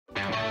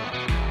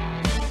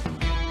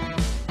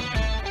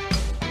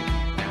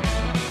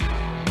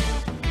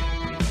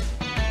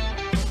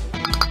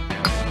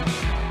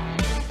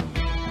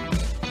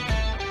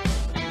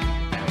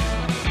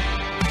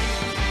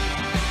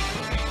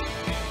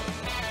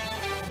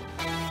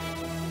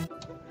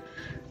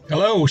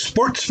Hello,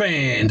 sports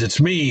fans.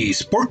 It's me,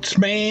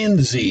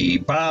 Sportsman Z,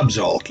 Bob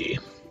Zolke.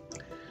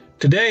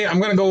 Today, I'm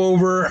going to go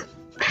over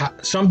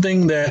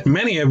something that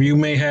many of you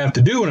may have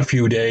to do in a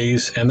few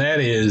days, and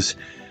that is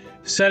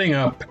setting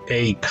up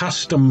a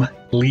custom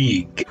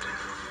league.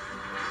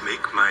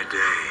 Make my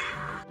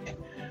day.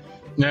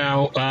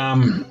 Now,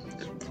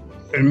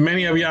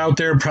 many of you out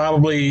there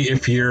probably,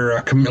 if you're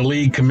a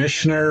league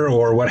commissioner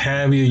or what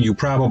have you, you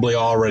probably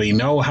already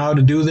know how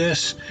to do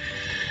this.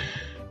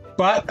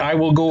 But I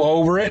will go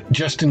over it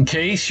just in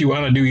case you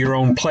want to do your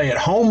own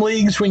play-at-home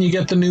leagues when you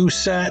get the new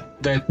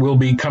set that will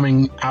be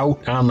coming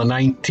out on the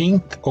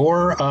 19th.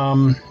 Or,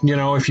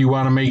 if you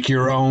want to make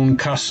your own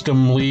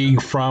custom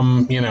league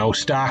from,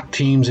 stock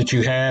teams that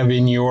you have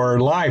in your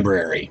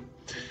library.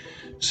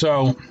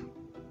 So,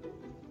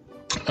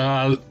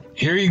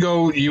 here you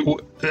go.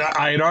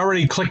 I had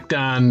already clicked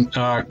on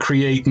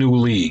Create New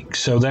League.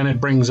 So then it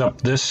brings up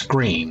this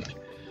screen.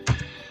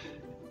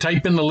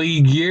 Type in the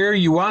league year.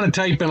 You want to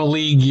type in a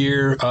league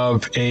year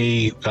of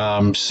a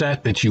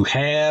set that you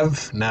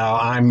have.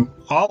 Now,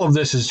 all of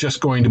this is just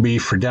going to be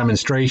for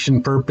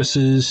demonstration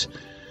purposes.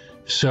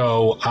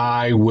 So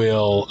I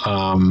will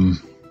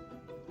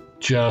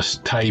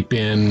just type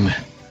in,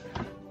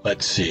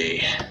 let's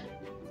see.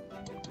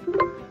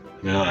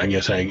 No, I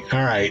guess all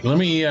right, let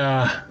me,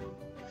 well,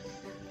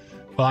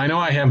 I know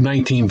I have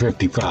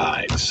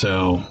 1955,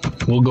 so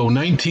we'll go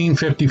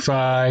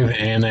 1955,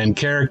 and then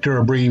character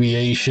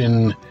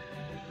abbreviation,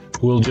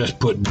 we'll just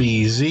put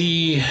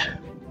BZ.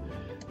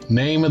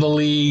 Name of the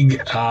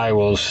league, I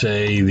will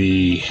say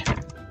the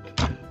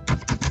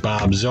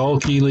Bob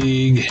Zolke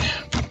League.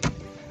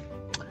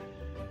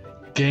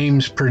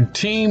 Games per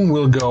team,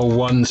 we'll go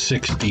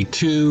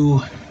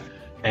 162.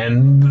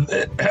 And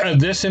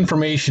this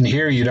information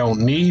here you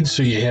don't need,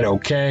 so you hit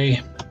OK.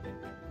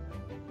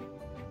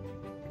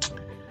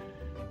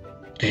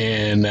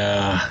 And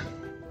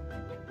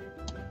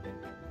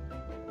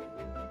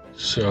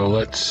so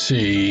let's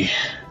see.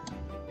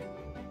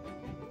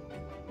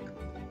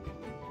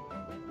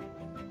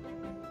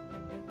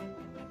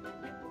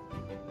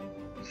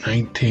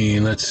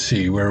 Let's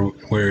see,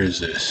 where is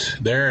this?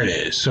 There it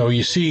is. So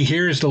you see,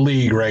 here's the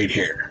league right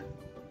here.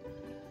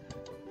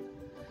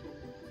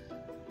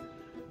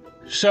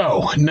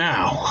 So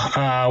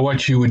now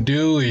what you would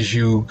do is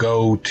you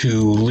go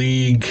to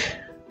league,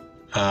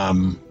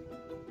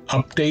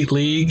 update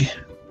league,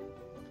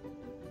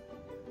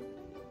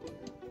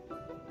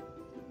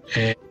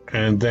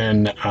 and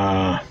then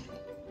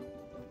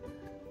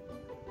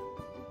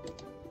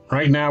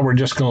right now we're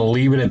just going to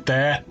leave it at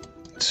that.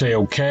 Say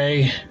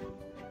OK.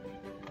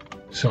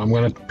 So I'm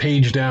going to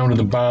page down to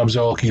the Bob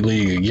Zolke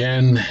League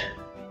again.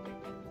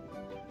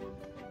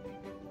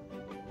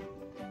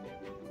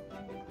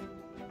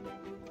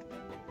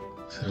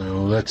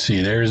 So let's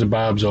see, there's the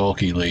Bob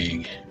Zolke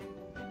League.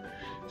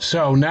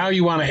 So now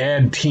you want to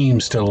add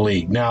teams to the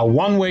league. Now,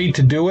 one way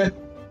to do it,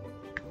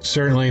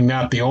 certainly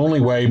not the only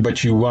way,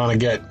 but you want to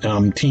get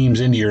teams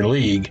into your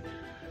league.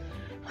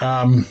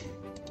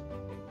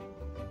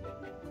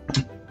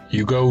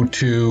 You go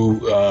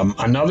to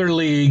another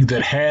league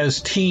that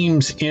has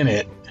teams in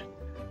it,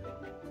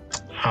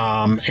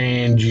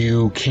 and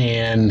you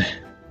can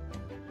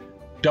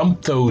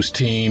dump those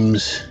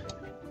teams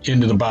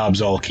into the Bob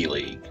Zolke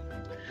League.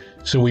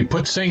 So we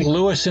put St.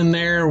 Louis in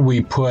there,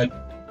 we put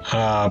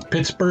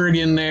Pittsburgh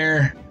in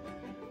there,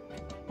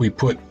 we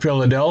put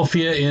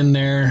Philadelphia in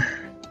there,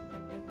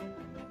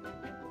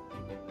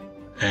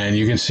 and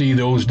you can see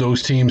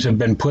those teams have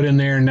been put in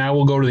there. Now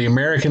we'll go to the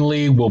American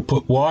League. We'll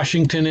put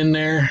Washington in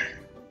there.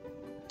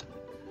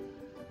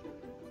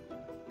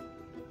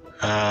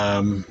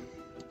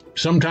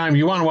 Sometimes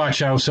you want to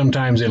watch out.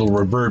 Sometimes it'll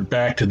revert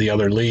back to the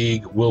other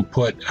league. We'll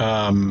put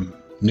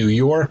New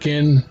York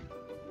in,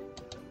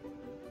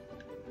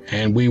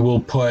 and we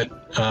will put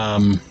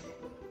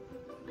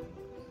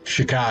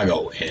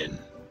Chicago in.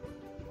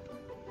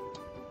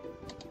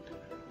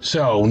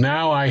 So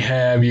now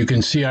you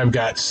can see I've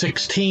got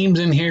 6 teams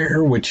in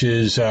here, which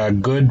is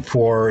good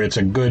for, it's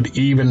a good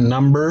even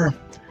number.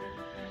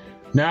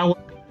 Now,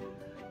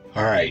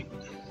 all right.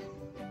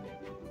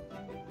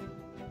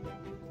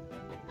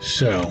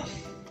 So,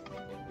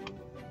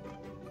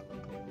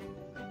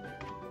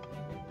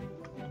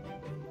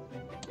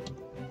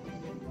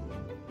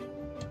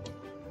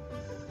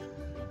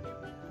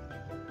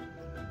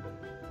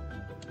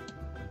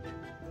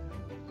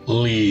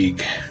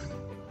 league.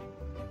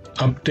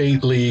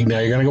 Update league. Now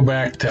you're going to go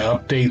back to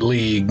update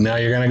league. Now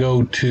you're going to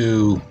go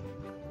to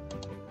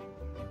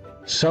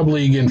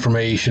sub-league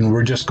information.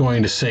 We're just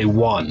going to say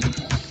one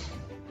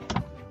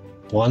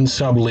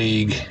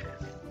sub-league.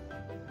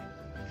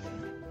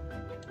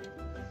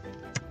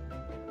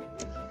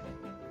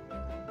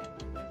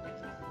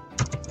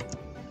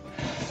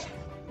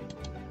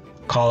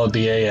 Call it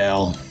the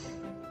AL.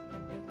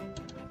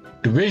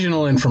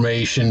 Divisional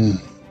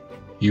information,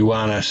 you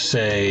want to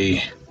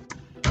say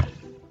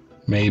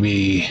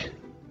maybe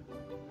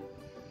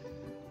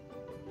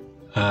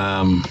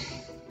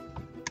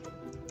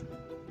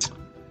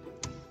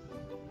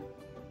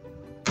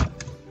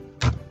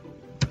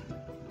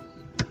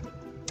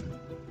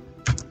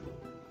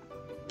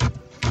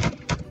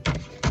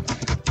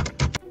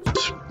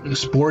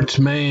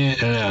Sportsman.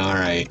 All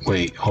right,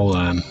 wait, hold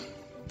on.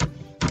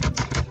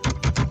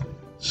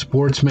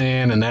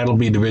 Sportsman, and that'll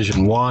be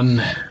Division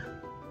 1.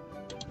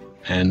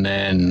 And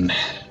then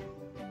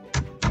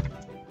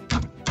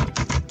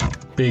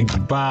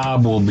Big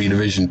Bob will be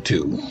Division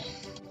 2.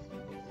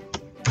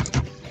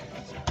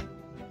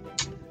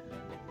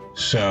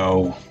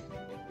 So,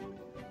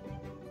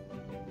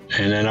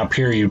 and then up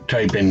here you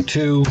type in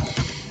 2.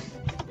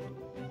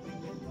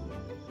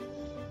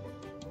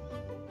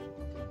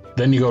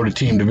 Then you go to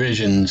team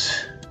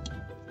divisions.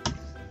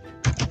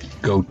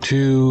 Go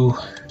 2,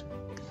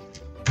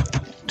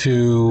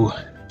 2,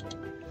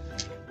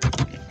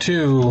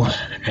 2,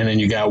 and then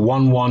you got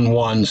 1, 1,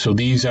 1. So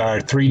these are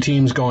 3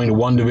 teams going to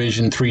one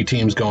division, 3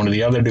 teams going to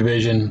the other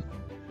division.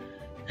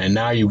 And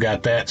now you've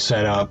got that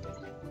set up.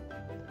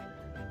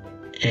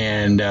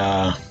 And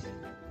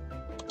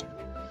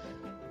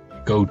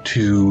go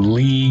to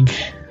league,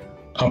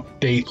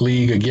 update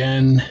league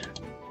again,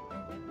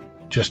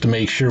 just to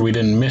make sure we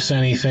didn't miss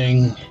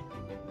anything.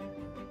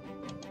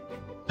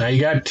 Now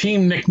you got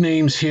team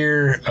nicknames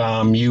here.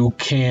 You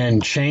can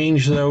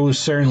change those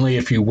certainly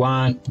if you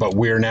want, but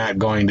we're not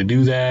going to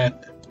do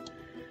that.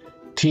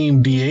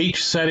 Team DH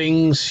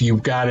settings,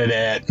 you've got it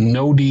at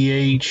no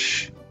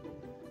DH.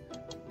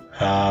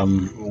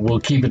 We'll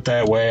keep it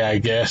that way, I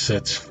guess.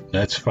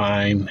 That's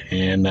fine.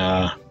 And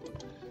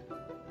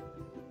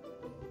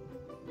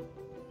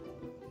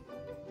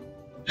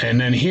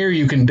then here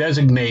you can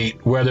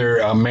designate whether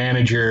a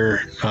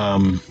manager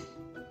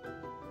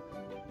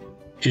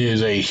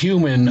is a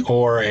human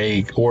or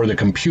the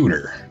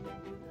computer.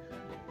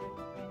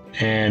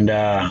 And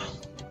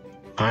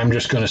I'm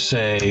just going to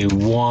say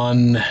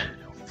 1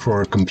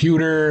 for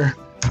computer,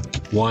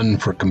 1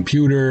 for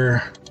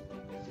computer,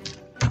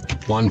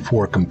 1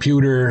 for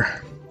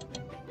computer,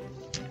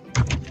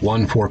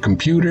 1 for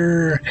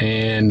computer,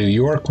 and New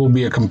York will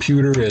be a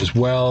computer as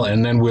well.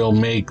 And then we'll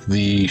make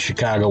the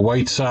Chicago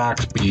White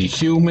Sox be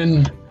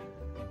human.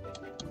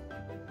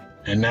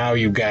 And now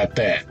you've got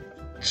that.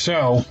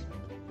 So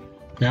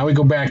now we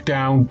go back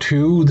down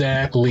to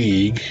that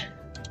league.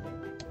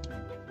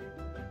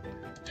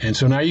 And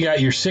so now you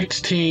got your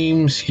 6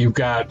 teams. You've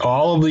got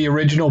all of the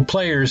original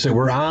players that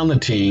were on the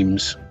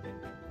teams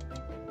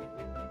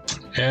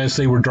as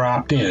they were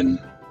dropped in.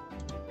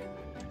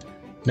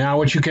 Now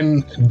what you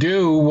can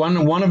do,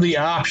 one of the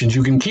options,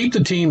 you can keep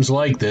the teams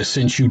like this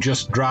since you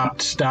just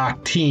dropped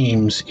stock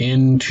teams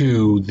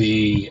into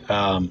the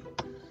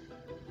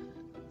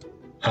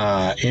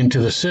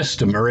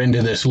system or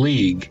into this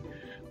league.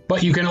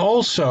 But you can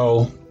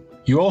also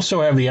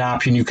have the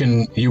option, you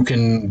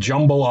can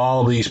jumble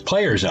all of these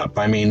players up.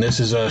 I mean, this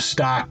is a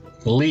stock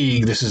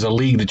league. This is a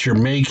league that you're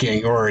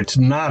making, or it's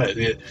not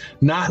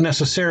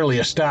necessarily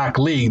a stock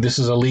league. This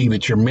is a league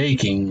that you're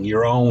making,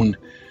 your own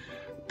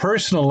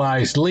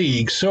personalized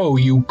league. So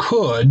you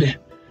could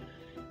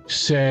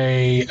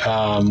say,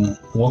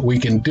 what we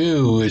can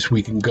do is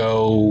we can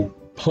go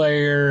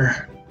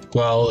player.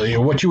 Well,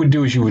 what you would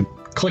do is you would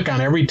click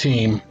on every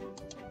team,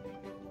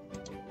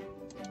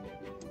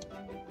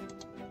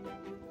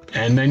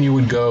 and then you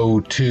would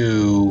go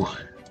to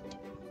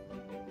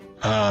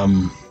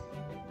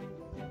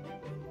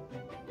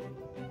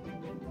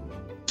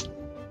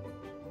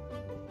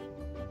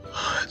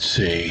let's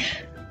see,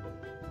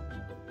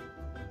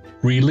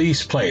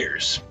 release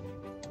players,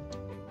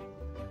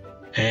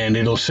 and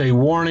it'll say,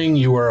 warning,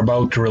 you are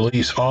about to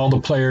release all the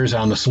players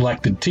on the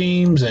selected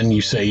teams, and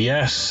you say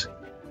yes.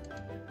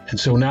 And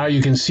so now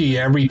you can see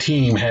every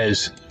team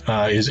is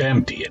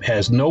empty. It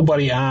has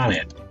nobody on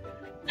it.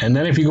 And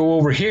then if you go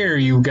over here,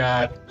 you've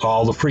got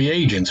all the free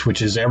agents,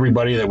 which is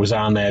everybody that was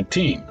on that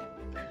team.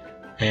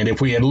 And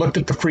if we had looked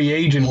at the free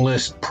agent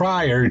list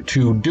prior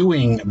to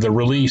doing the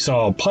release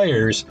all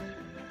players,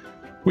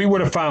 we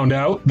would have found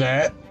out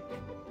that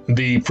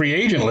the free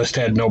agent list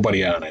had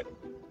nobody on it.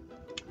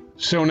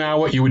 So now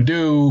what you would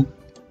do,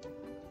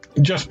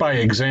 just by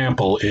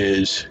example,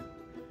 is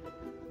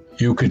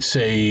you could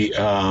say,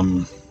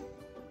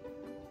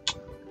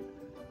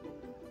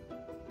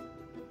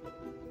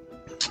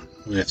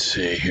 let's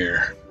see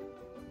here.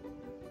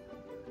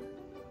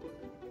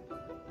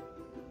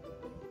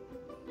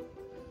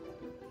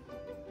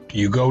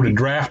 You go to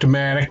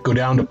Strat-O-Matic, go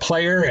down to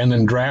player, and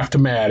then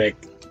Strat-O-Matic.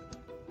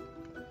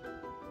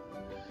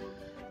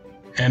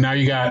 And now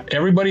you got,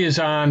 everybody is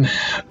on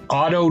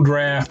auto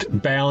draft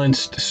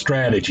balanced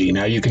strategy.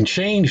 Now you can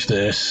change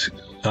this.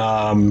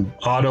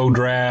 Auto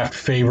draft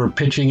favor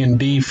pitching and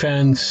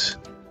defense.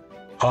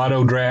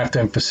 Auto draft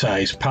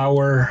emphasize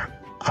power.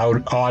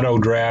 Auto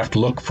draft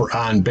look for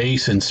on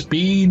base and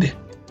speed.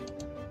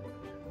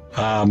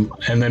 And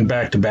then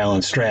back to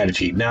balanced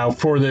strategy. Now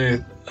for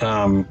the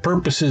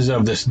purposes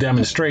of this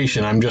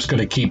demonstration, I'm just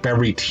going to keep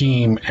every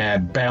team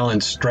at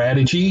balanced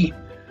strategy.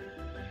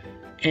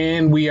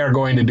 And we are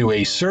going to do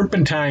a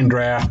serpentine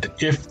draft.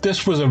 If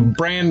this was a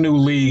brand new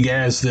league,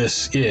 as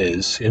this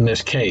is in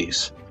this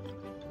case,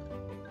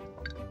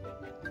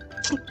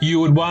 you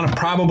would want to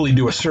probably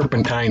do a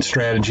serpentine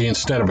strategy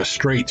instead of a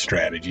straight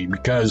strategy,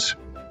 because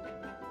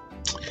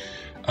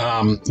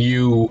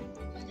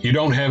you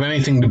don't have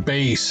anything to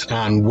base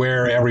on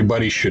where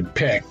everybody should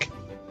pick.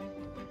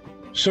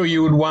 So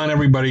you would want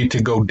everybody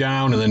to go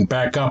down and then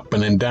back up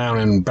and then down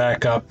and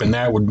back up, and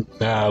that would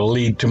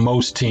lead to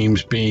most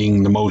teams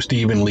being the most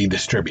evenly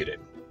distributed.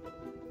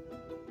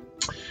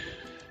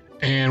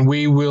 And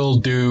we will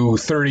do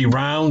 30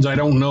 rounds. I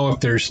don't know if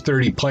there's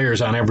 30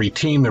 players on every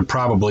team. There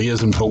probably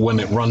isn't, but when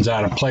it runs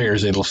out of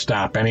players, it'll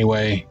stop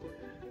anyway.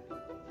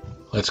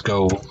 Let's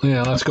go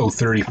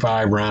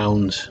 35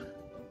 rounds.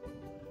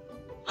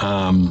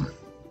 And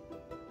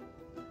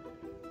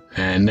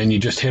then you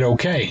just hit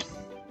OK.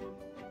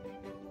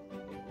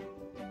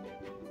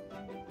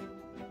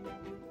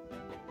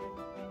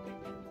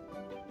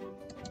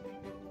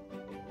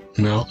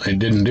 No, it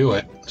didn't do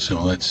it.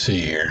 So let's see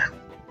here.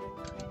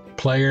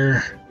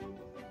 Player.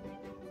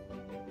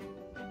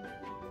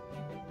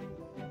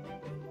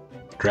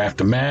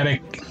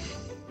 Strat-O-Matic.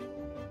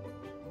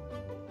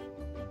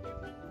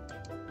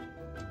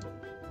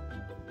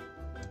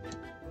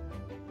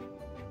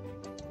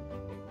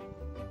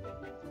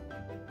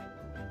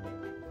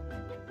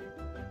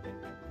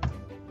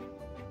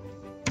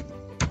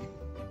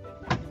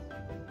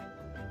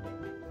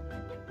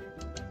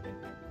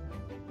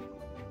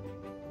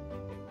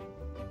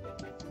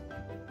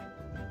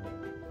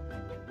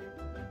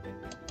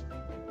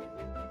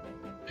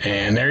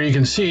 And there you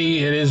can see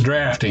it is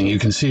drafting. You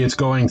can see it's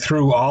going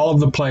through all of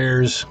the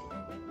players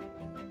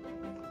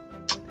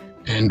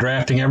and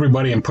drafting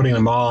everybody and putting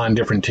them all on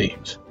different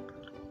teams.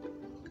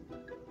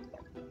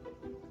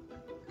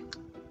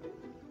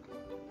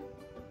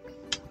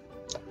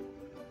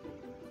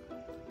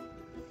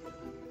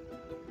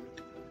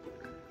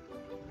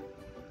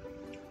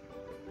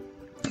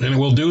 And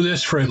we'll do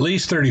this for at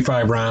least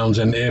 35 rounds,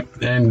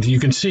 and you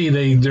can see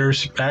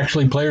there's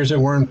actually players that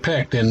weren't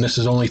picked, and this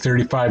is only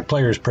 35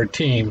 players per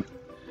team.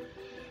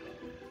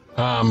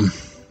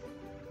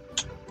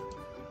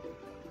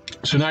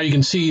 So now you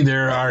can see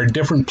there are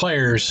different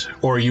players,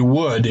 or you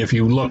would, if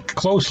you look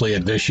closely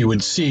at this, you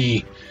would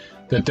see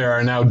that there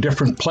are now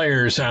different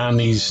players on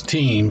these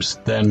teams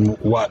than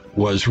what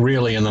was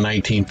really in the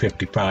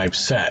 1955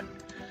 set.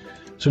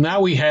 So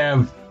now we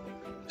have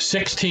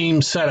 6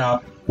 teams set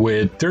up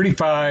with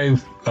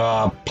 35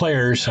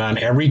 players on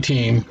every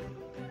team,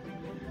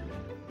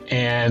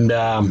 and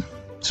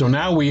so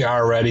now we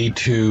are ready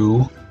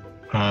to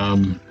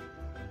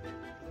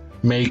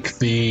make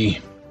the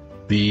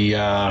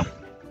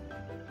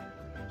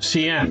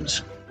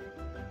CMs.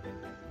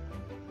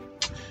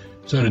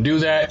 So to do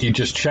that, you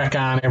just check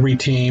on every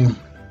team,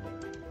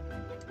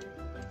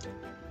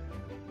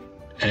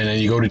 and then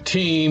you go to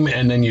team,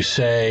 and then you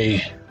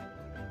say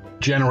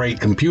generate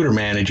computer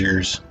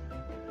managers.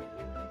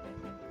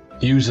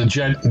 Use the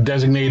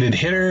designated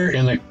hitter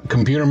in the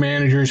computer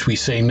managers. We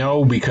say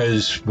no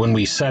because when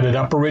we set it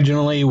up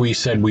originally, we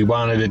said we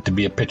wanted it to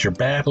be a pitcher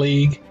bat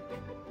league.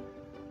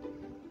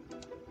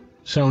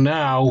 So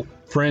now,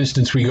 for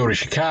instance, we go to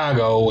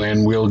Chicago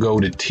and we'll go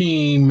to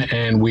team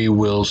and we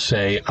will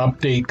say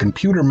update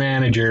computer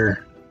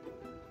manager.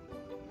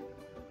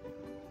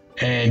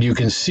 And you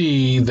can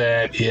see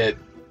that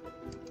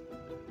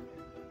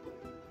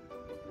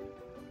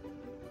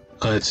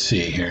let's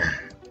see here.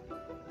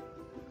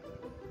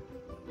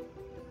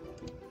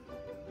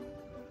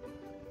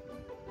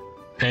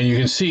 And you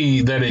can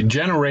see that it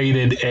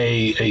generated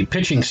a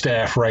pitching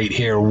staff right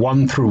here,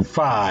 1 through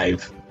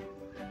 5,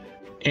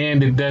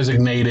 and it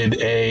designated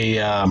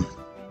a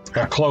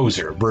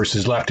closer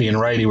versus lefty and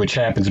righty, which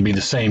happens to be the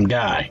same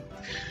guy.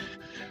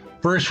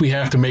 First, we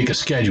have to make a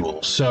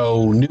schedule.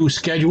 So, new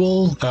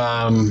schedule.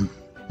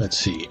 Let's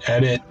see,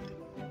 edit.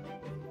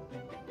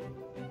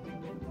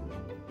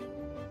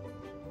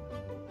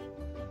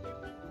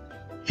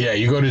 Yeah,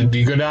 you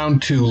go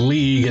down to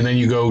league, and then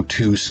you go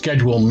to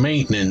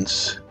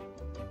maintenance.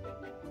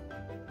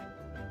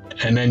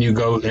 And then you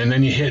go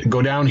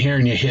down here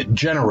and you hit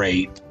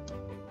generate.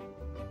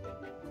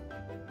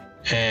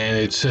 And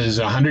it says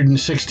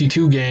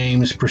 162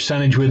 games,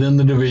 percentage within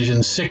the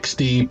division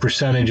 60,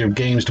 percentage of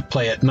games to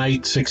play at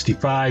night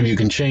 65. You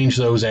can change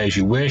those as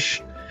you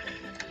wish.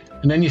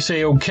 And then you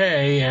say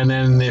okay, and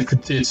then if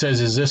it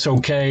says is this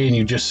okay, and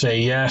you just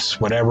say yes,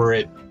 whatever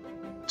it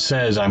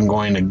says, I'm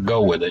going to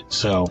go with it.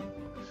 So,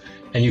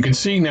 and you can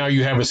see now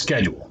you have a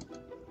schedule.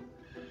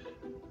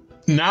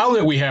 Now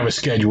that we have a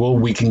schedule,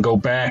 we can go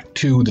back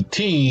to the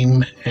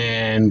team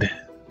and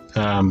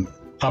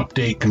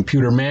update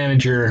computer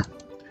manager.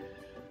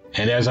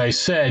 And as I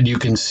said, you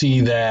can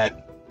see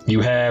that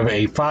you have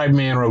a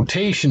 5-man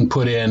rotation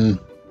put in.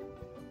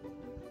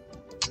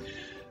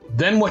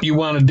 Then what you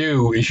want to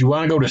do is you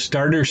want to go to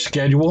starter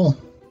schedule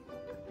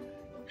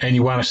and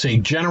you want to say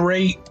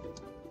generate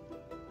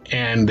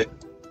and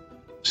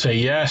say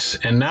yes.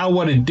 And now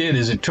what it did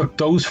is it took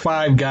those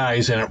 5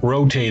 guys and it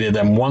rotated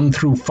them 1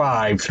 through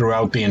 5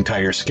 throughout the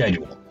entire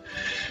schedule.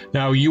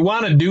 Now you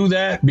want to do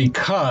that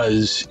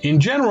because in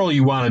general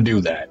you want to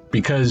do that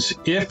because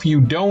if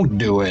you don't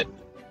do it,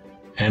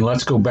 and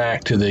let's go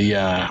back to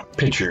the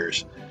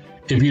pitchers.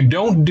 If you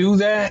don't do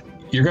that,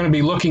 you're going to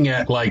be looking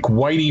at like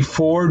Whitey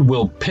Ford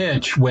will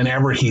pitch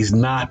whenever he's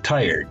not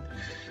tired.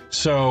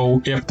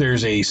 So if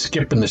there's a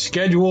skip in the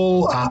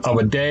schedule of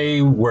a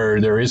day where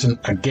there isn't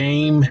a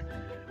game,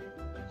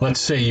 let's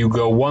say you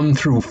go 1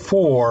 through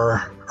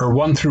 4 or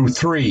 1 through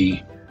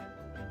 3,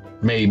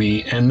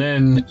 maybe, and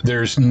then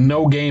there's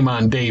no game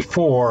on day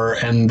 4,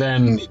 and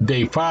then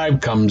day 5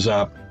 comes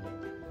up,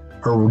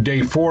 or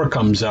day 4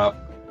 comes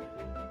up,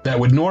 that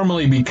would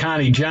normally be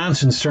Connie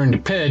Johnson's turn to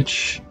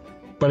pitch,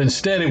 but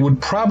instead it would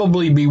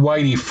probably be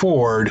Whitey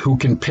Ford who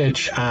can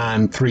pitch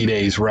on 3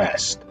 days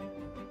rest.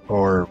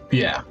 Or,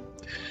 yeah.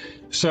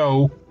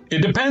 So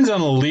it depends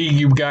on the league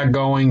you've got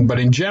going, but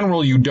in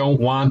general, you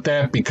don't want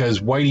that because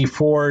Whitey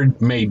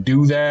Ford may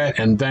do that,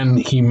 and then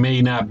he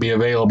may not be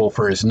available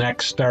for his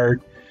next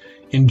start.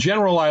 In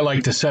general, I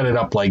like to set it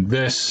up like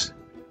this,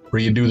 where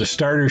you do the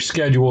starter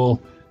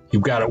schedule.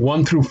 You've got it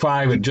 1 through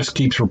 5. It just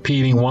keeps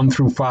repeating 1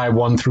 through 5,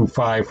 1 through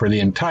 5 for the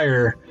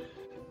entire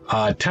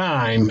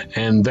time,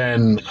 and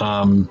then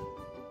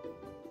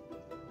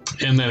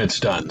it's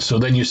done. So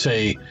then you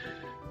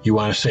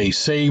want to say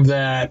save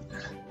that.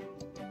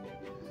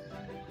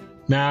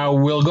 Now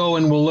we'll go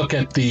and we'll look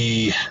at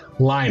the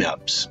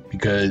lineups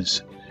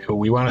because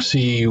we want to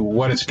see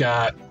what it's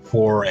got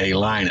for a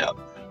lineup.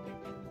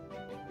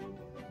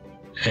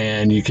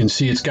 And you can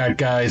see it's got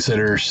guys that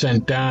are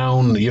sent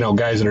down,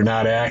 guys that are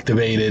not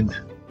activated.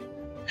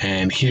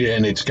 And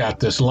it's got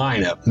this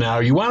lineup. Now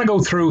you want to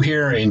go through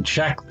here and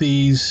check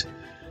these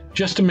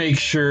just to make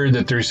sure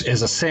that there's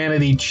a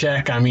sanity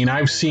check. I mean,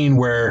 I've seen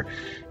where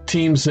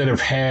teams that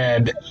have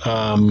had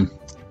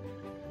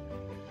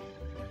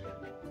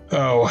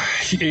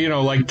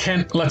like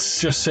Kent, let's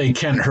just say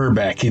Kent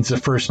Herbeck. It's the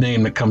first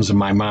name that comes to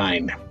my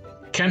mind.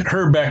 Kent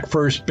Herbeck,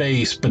 first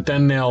base, but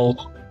then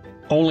they'll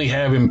only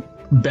have him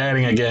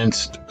batting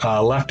against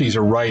lefties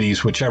or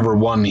righties, whichever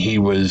one he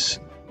was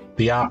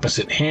the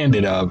opposite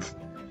handed of,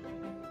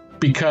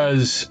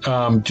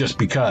 just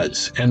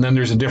because. And then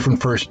there's a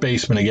different first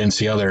baseman against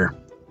the other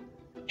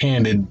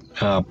handed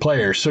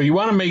player. So you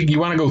want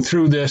to go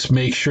through this,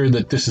 make sure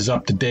that this is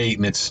up to date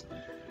and it's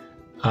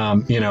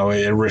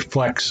it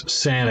reflects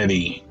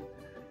sanity,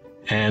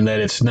 and that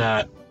it's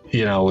not,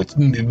 it's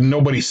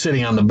nobody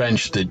sitting on the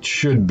bench that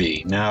should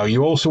be. Now,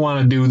 you also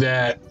want to do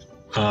that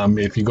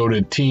if you go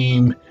to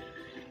team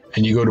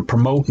and you go to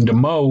promote and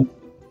demote,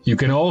 you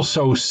can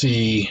also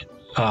see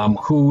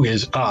who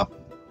is up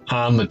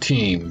on the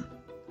team.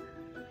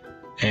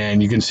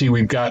 And you can see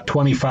we've got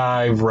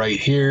 25 right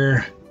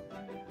here.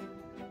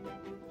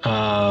 You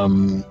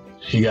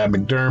got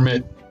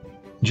McDermott,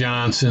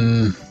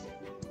 Johnson,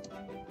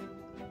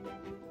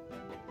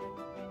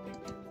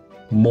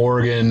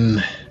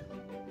 Morgan,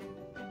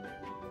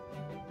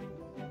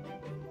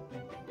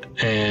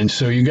 and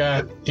so you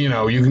got, you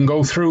can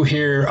go through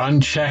here,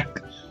 uncheck.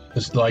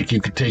 It's like you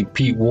could take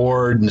Pete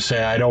Ward and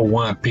say, I don't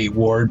want Pete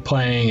Ward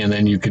playing, and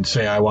then you could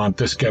say, I want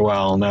this guy.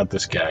 Well, not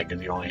this guy, because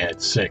he only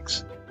had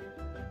 6.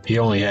 He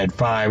only had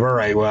 5.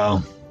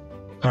 All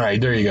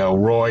right, there you go,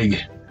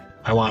 Roig.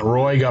 I want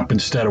Roig up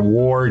instead of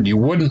Ward. You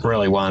wouldn't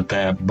really want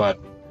that, but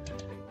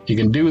you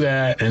can do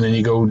that, and then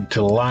you go to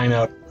the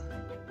lineup.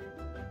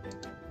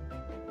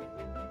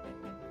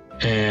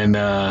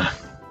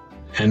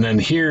 And then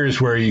here's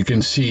where you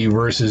can see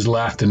versus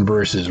left and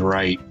versus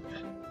right.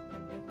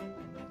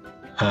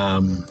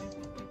 And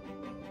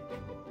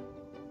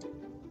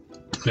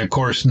of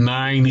course,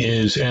 9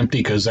 is empty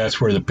because that's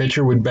where the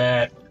pitcher would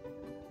bat.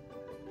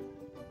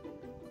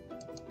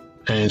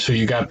 And so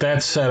you got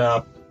that set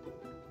up.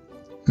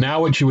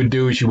 Now what you would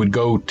do is you would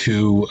go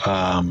to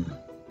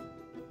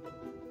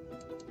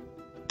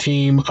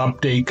Team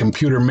Update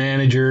Computer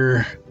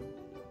Manager.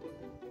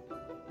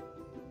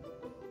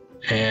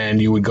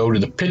 And you would go to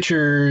the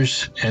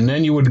pitchers, and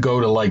then you would go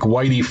to like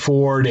Whitey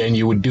Ford, and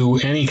you would do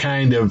any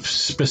kind of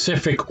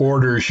specific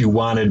orders you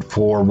wanted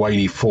for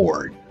Whitey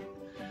Ford.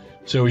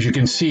 So as you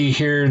can see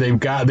here, they've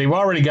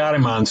already got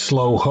him on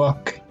slow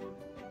hook,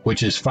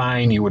 which is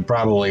fine. You would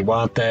probably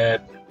want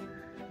that.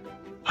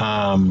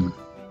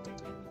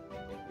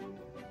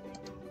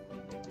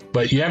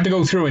 But you have to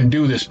go through and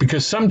do this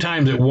because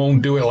sometimes it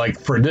won't do it. Like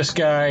for this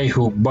guy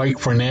Mike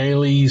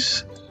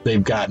Fernales,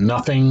 they've got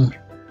nothing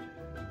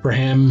for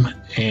him,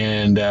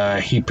 and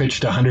he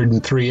pitched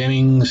 103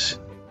 innings.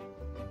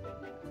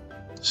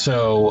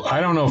 So I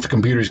don't know if the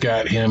computer's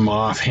got him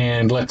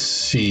offhand. Let's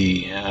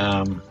see.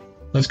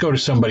 Let's go to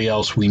somebody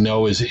else we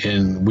know is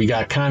in. We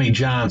got Connie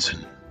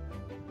Johnson.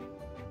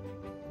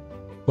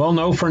 Well,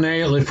 no,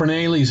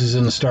 Fernales is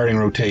in the starting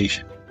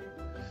rotation.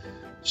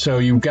 So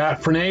you've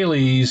got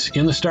Fernales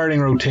in the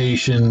starting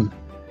rotation.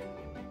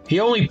 He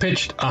only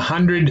pitched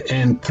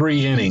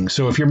 103 innings.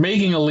 So if you're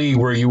making a league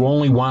where you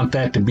only want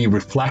that to be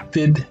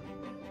reflected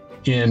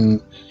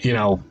in,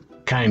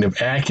 kind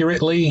of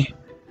accurately,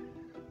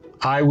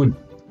 I would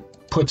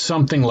put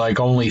something like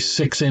only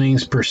 6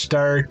 innings per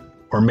start,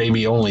 or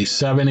maybe only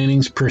 7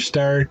 innings per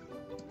start.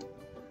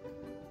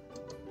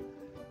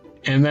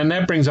 And then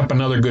that brings up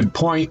another good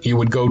point. You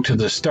would go to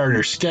the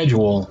starter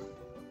schedule,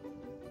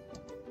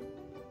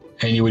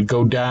 and you would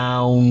go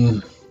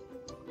down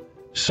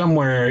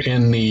somewhere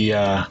in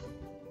the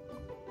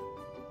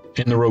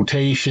in the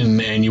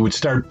rotation, and you would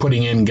start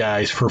putting in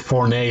guys for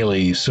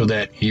Fornelli so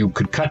that you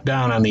could cut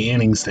down on the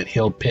innings that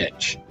he'll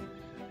pitch.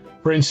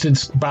 For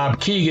instance, Bob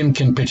Keegan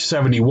can pitch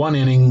 71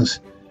 innings,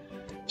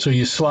 so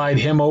you slide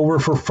him over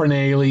for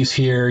Fornelli's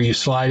here, you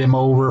slide him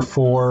over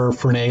for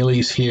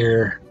Fornelli's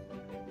here,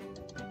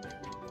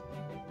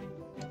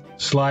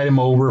 slide him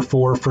over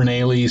for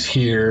Fornelli's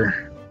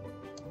here,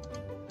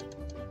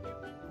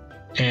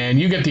 and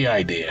you get the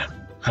idea.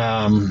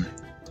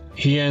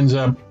 He ends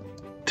up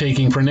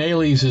taking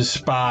Fornelli's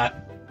spot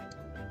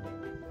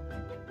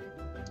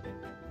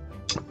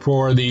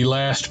for the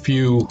last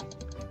few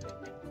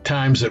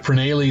times that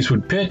Fornelli's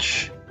would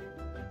pitch.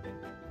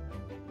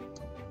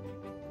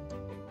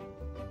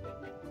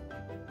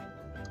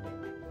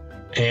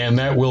 And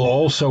that will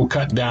also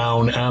cut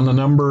down on the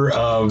number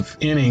of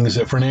innings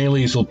that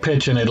Fornelli's will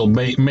pitch, and it'll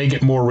make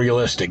it more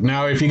realistic.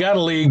 Now, if you got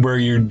a league where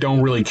you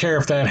don't really care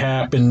if that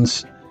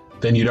happens,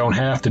 then you don't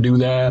have to do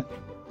that.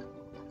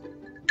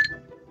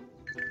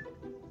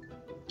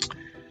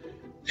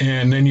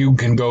 And then you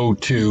can go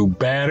to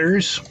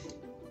batters,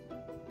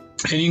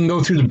 and you can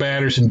go through the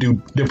batters and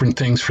do different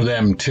things for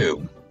them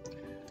too.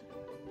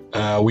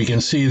 We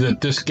can see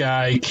that this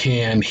guy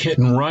can hit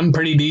and run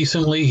pretty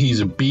decently. He's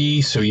a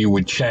B, so you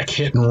would check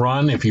hit and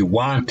run if you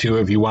want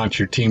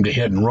your team to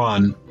hit and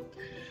run.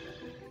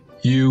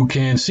 You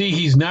can see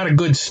he's not a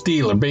good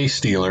stealer, base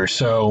stealer,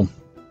 so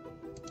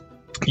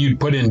you'd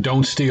put in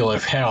don't steal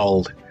if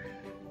held.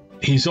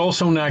 He's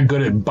also not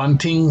good at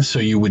bunting, so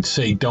you would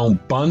say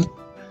don't bunt.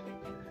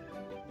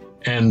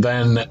 And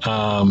then,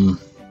 and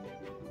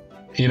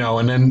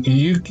then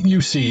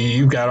you see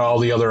you've got all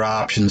the other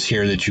options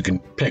here that you can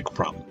pick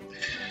from.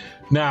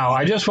 Now,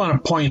 I just want to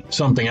point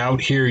something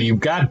out here. You've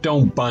got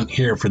don't bunt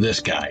here for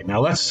this guy. Now,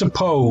 let's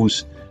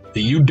suppose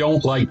that you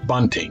don't like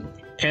bunting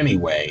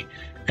anyway.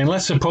 And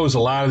let's suppose a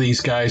lot of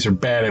these guys are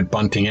bad at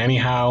bunting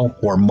anyhow,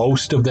 or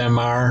most of them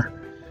are.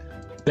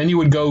 Then you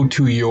would go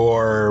to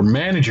your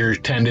manager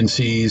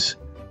tendencies,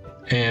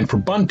 and for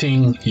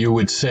bunting, you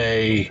would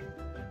say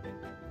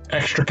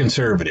extra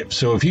conservative.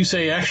 So if you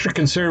say extra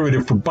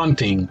conservative for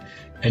bunting,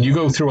 and you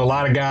go through a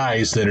lot of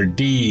guys that are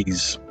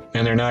D's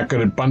and they're not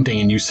good at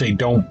bunting, and you say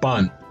don't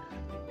bunt,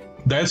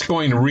 that's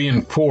going to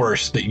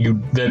reinforce that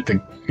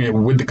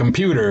with the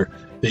computer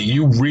that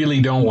you really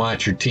don't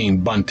want your team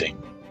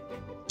bunting.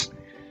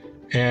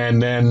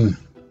 And then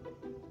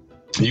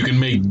you can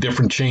make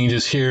different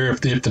changes here.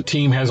 If the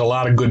team has a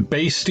lot of good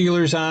base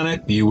stealers on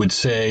it, you would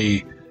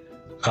say,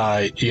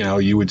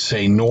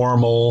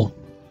 normal,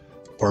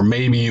 or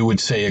maybe you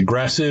would say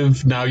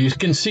aggressive. Now you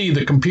can see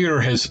the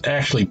computer has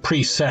actually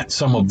preset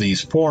some of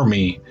these for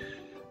me.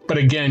 But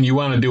again, you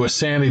want to do a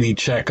sanity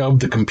check of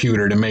the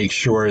computer to make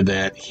sure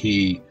that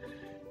he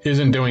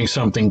isn't doing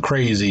something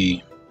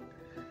crazy.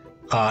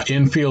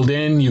 Infield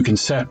in, you can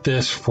set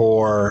this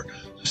for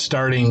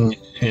starting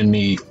in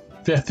the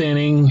 5th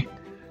inning.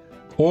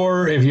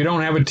 Or if you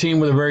don't have a team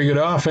with a very good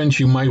offense,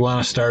 you might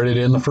want to start it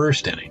in the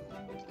 1st inning.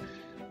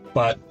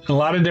 But a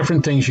lot of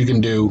different things you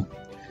can do.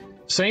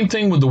 Same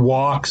thing with the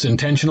walks,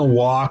 intentional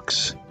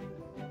walks.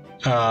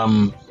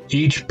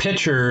 Each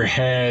pitcher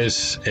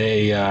has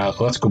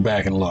let's go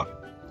back and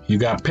look. You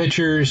got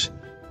pitchers.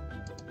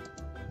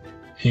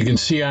 You can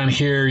see on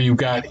here you've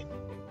got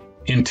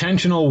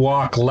intentional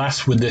walk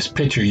less with this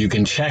pitcher. You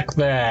can check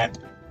that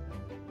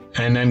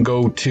and then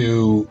go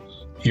to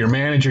your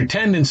manager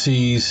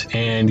tendencies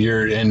and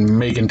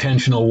make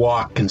intentional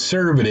walk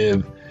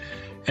conservative.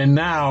 And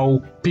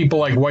now people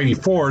like Whitey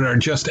Ford are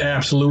just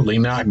absolutely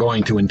not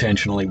going to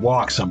intentionally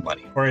walk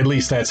somebody, or at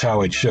least that's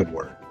how it should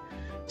work.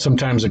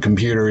 Sometimes the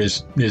computer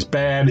is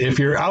bad. If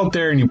you're out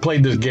there and you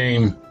played this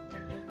game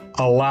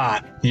a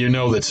lot, you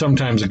know that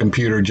sometimes the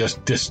computer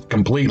just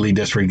completely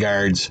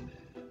disregards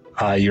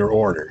your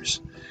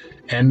orders.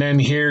 And then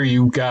here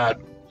you've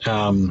got,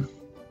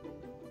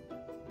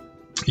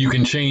 you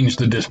can change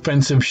the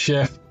defensive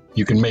shift.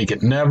 You can make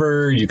it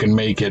never. You can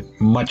make it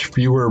much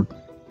fewer,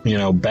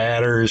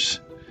 batters,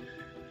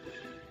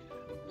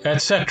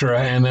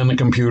 etc. And then the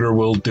computer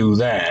will do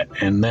that.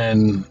 And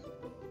then,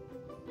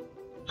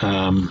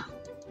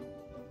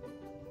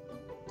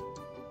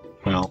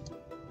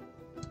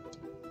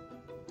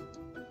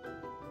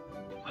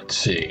 let's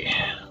see.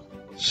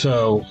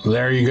 So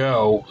there you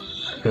go.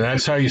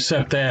 That's how you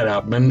set that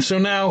up. And so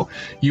now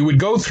you would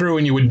go through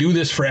and you would do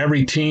this for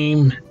every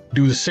team,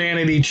 do the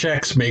sanity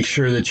checks, make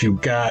sure that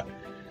you've got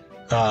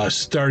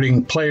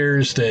starting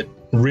players that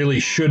really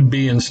should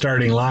be in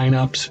starting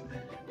lineups.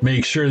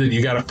 Make sure that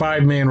you got a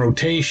 5-man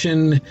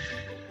rotation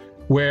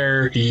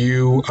where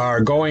you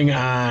are going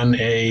on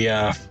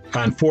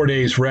on 4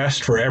 days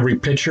rest for every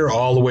pitcher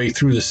all the way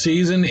through the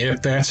season,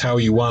 if that's how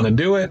you want to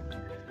do it.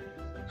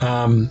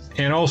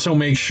 And also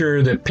make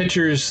sure that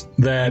pitchers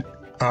that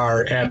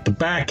are at the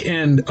back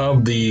end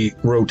of the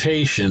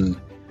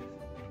rotation,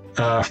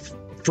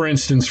 for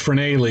instance,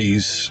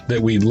 Fornelli's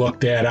that we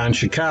looked at on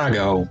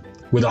Chicago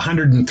with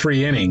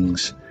 103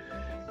 innings,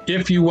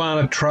 if you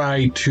want to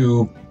try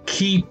to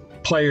keep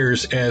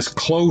players as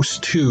close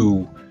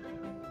to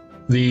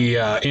the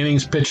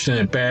innings pitched and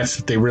at bats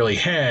that they really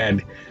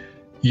had,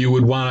 you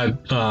would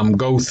want to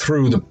go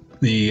through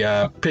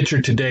the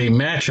Pitcher Today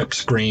matchup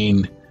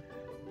screen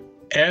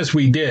as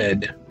we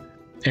did,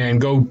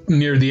 and go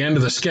near the end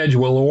of the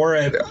schedule or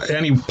at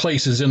any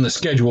places in the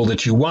schedule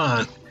that you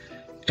want,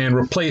 and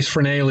replace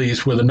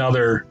Fernales with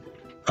another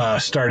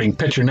starting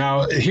pitcher.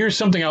 Now, here's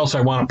something else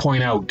I want to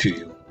point out to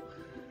you.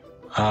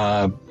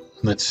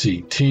 Let's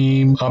see,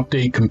 team,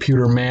 update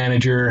computer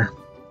manager,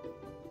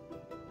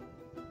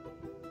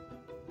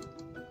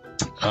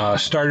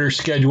 starter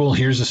schedule.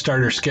 Here's the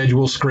starter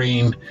schedule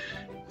screen.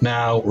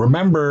 Now,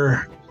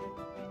 remember,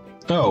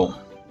 all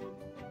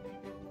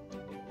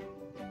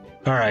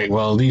right,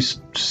 well, these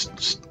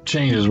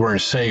changes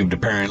weren't saved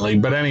apparently,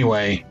 but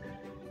anyway,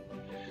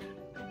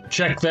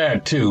 check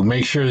that too.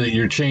 Make sure that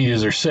your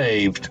changes are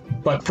saved.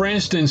 But for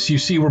instance, you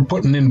see we're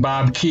putting in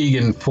Bob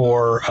Keegan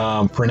for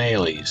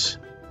Fernales,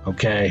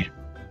 okay?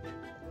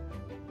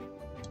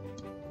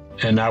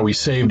 And now we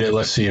saved it.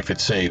 Let's see if it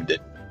saved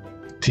it.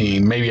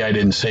 Team, maybe I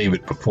didn't save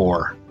it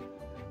before.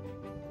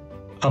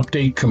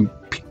 Update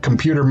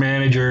computer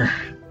manager.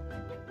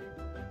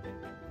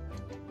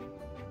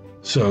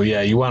 So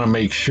yeah, you want to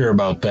make sure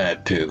about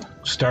that too.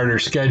 Starter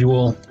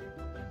schedule,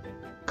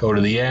 go to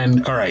the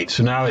end. All right,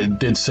 so now it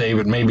did save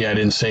it. Maybe I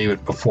didn't save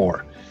it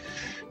before.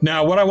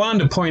 Now, what I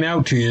wanted to point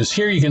out to you is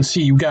here you can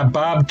see you've got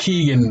Bob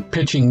Keegan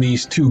pitching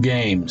these 2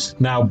 games.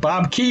 Now,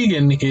 Bob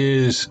Keegan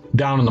is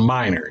down in the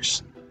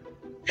minors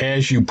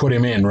as you put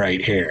him in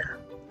right here.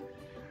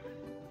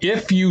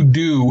 If you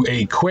do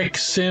a quick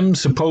sim,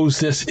 suppose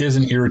this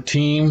isn't your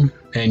team,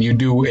 and you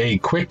do a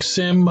quick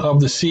sim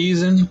of the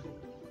season,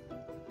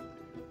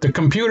 the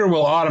computer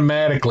will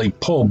automatically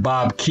pull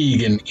Bob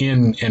Keegan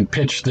in and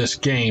pitch this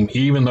game,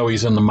 even though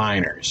he's in the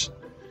minors.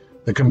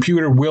 The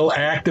computer will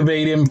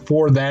activate him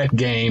for that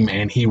game,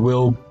 and he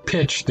will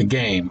pitch the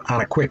game on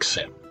a quick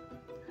sim.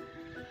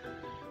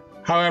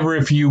 However,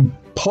 if you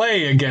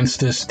play against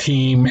this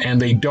team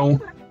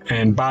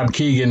and Bob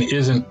Keegan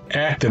isn't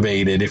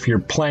activated, if you're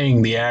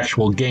playing the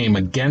actual game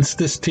against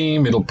this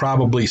team, it'll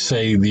probably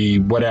say the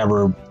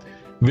whatever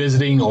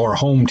visiting or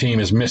home team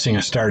is missing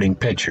a starting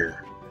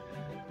pitcher.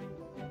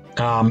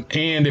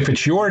 And if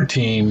it's your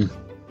team,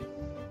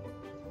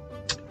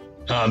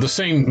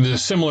 the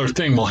similar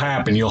thing will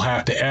happen. You'll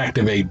have to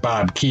activate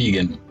Bob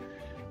Keegan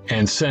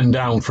and send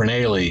down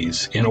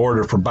Fernales in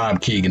order for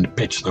Bob Keegan to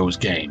pitch those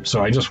games.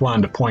 So I just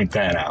wanted to point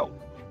that out.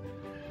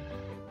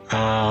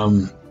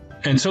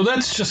 And so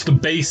that's just the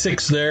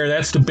basics there.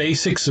 That's the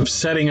basics of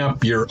setting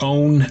up your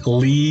own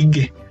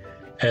league,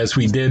 as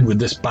we did with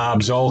this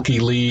Bob Zolke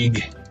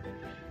League.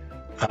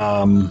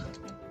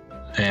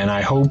 And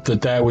I hope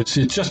it's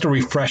just a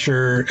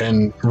refresher,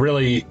 and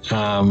really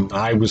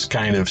I was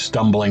kind of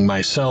stumbling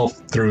myself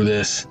through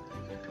this.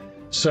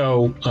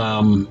 So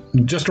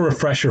just a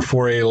refresher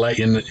for you, let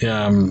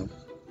you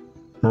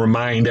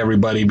remind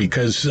everybody,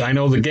 because I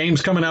know the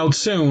game's coming out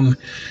soon,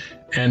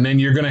 and then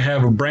you're going to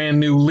have brand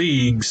new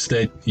leagues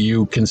that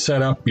you can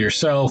set up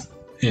yourself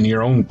in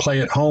your own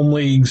play-at-home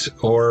leagues,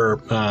 or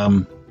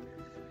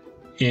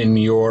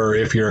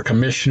if you're a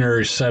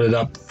commissioner, set it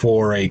up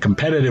for a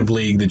competitive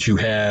league that you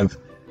have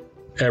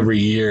every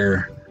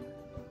year.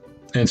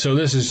 And so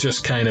this is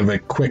just kind of a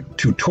quick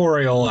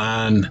tutorial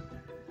on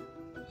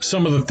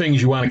some of the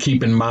things you want to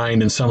keep in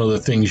mind and some of the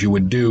things you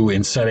would do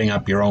in setting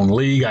up your own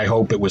league. I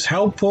hope it was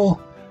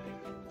helpful.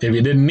 If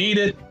you didn't need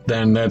it,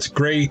 then that's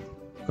great.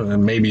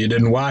 Maybe you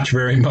didn't watch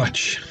very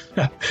much.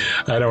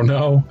 I don't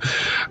know.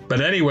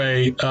 But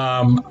anyway,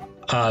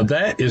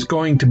 that is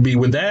going to be,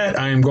 with that,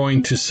 I am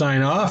going to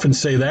sign off and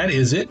say that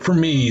is it for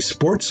me,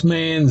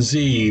 Sportsman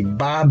Z,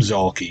 Bob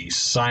Zolke,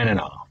 signing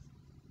off.